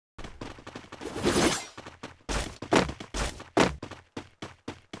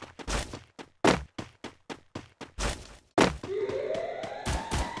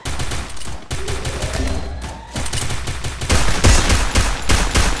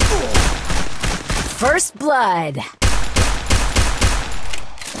First blood.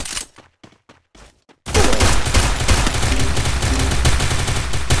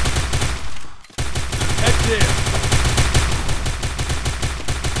 Head there.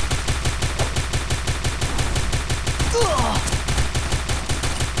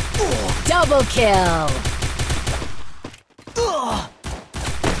 Double kill.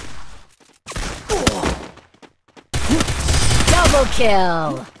 Double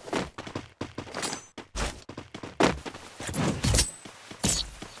kill.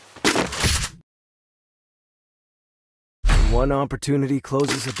 One opportunity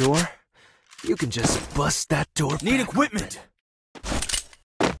closes a door, you can just bust that door. Need back equipment. open.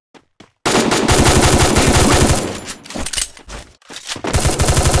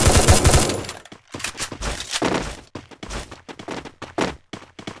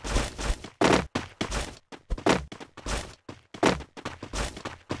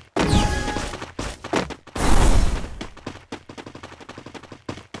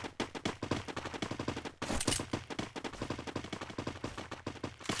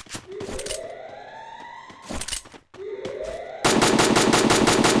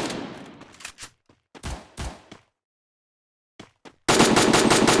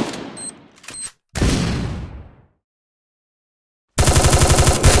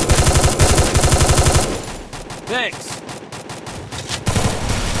 Thanks.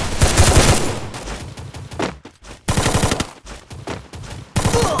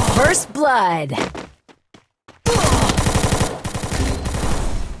 First blood.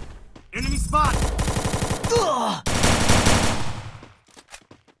 Enemy spot.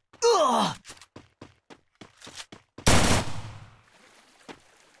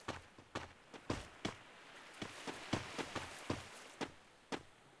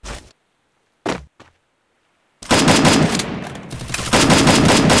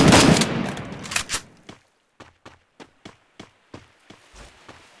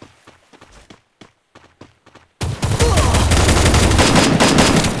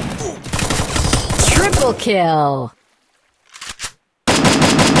 Triple kill.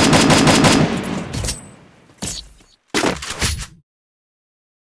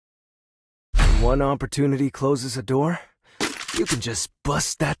 One opportunity closes a door, you can just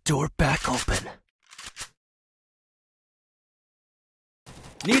bust that door back open.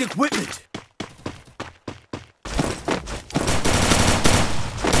 Need equipment.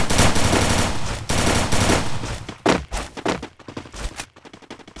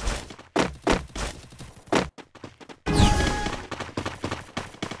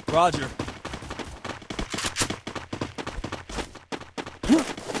 Roger.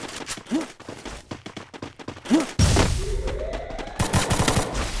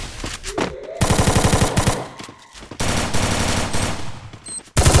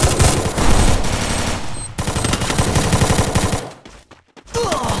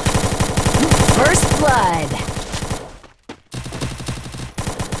 First blood.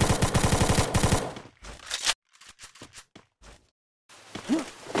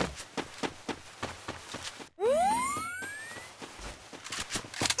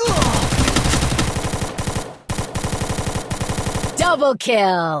 Double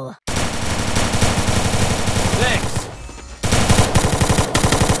kill. Thanks.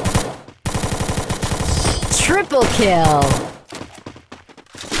 Triple kill.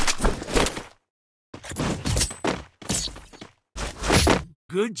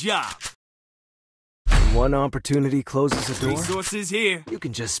 Good job. One opportunity closes a door, Resources here. you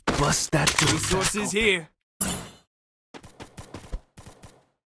can just bust that door back Resources open. here.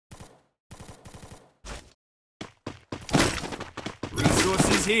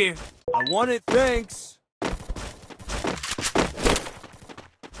 Resources here. I want it, thanks.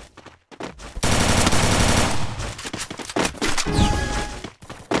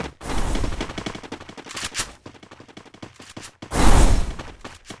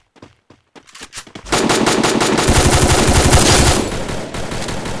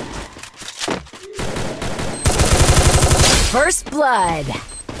 First blood.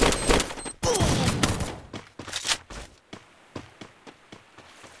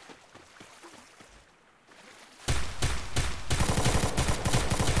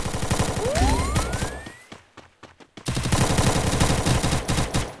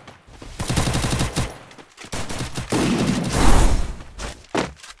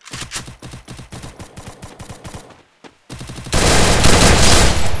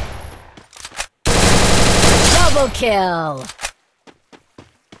 Double kill.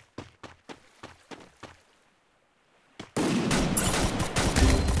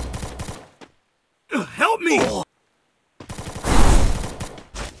 Help me!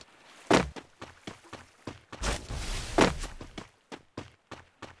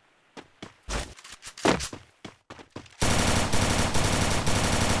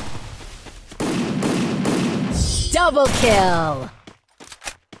 Double kill.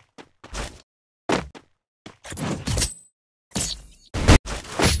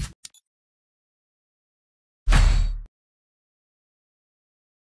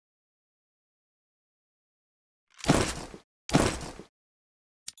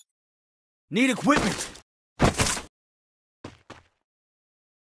 Need equipment.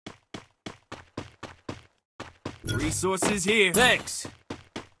 Resources here. Thanks.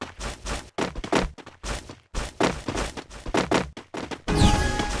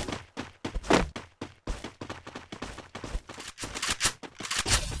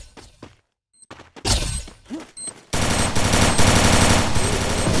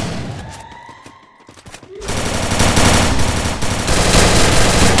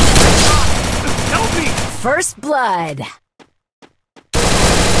 Help me! First blood.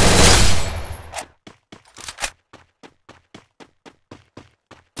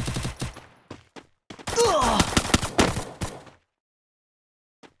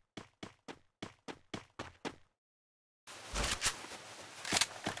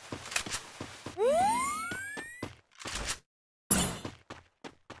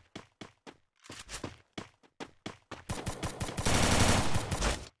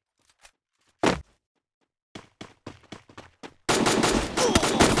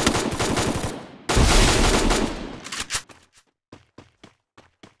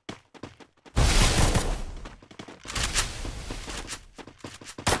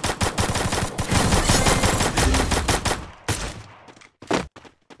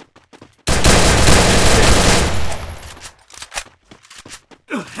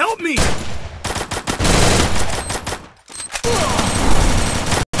 Help me!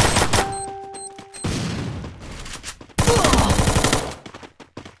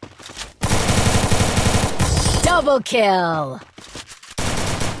 Double kill.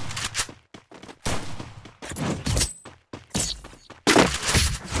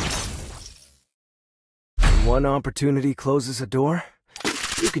 When one opportunity closes a door,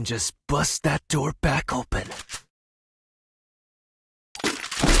 you can just bust that door back open.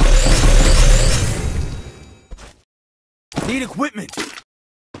 Need equipment.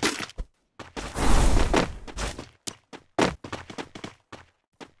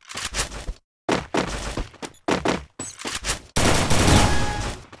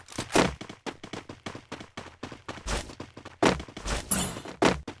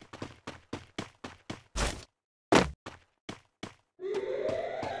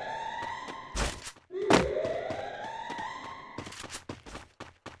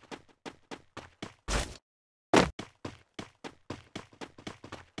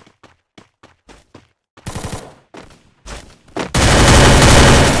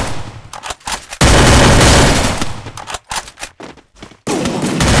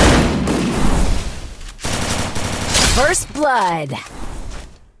 First blood.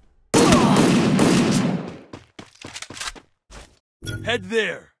 Head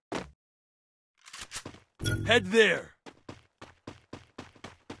there. Head there.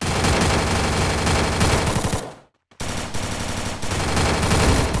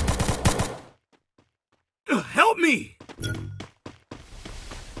 Help me!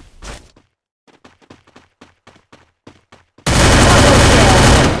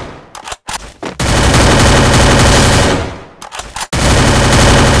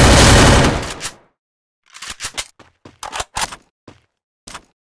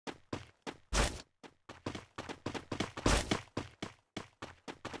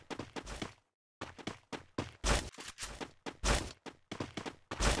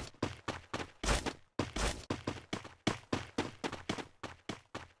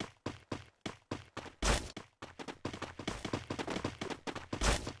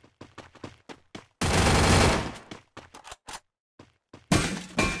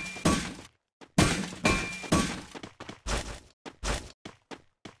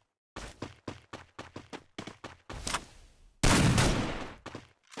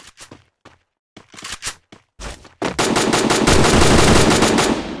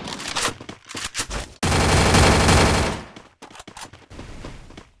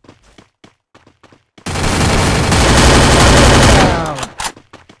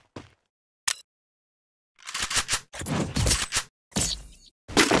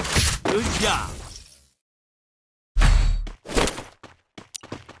 Good job.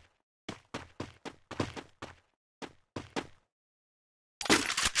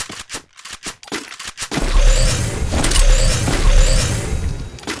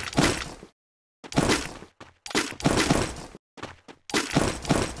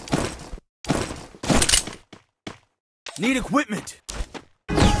 Need equipment.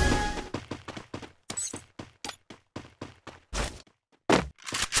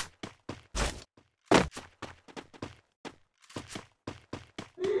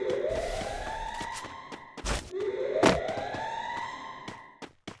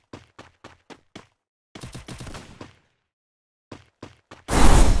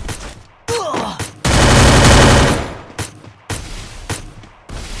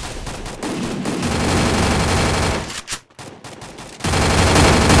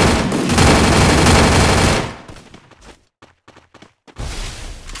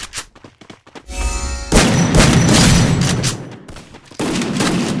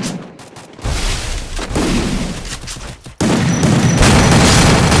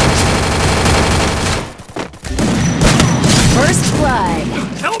 blood.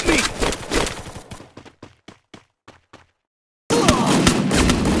 Help me!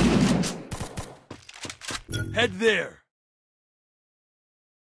 Head there.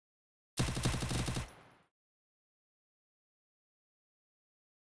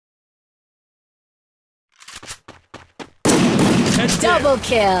 Head there. Double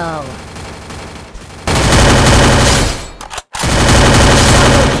kill.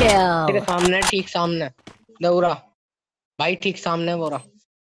 तेरे Double kill. सामने ठीक सामने दौरा भाई ठीक सामने बोरा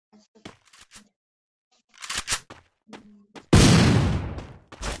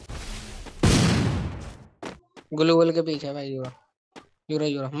गुलगुल के पीछे भाई यूरा यूरा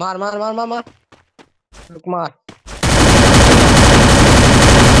यूरा मार मार मार मार मार रुक मार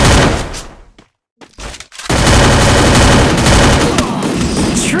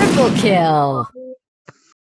Triple kill.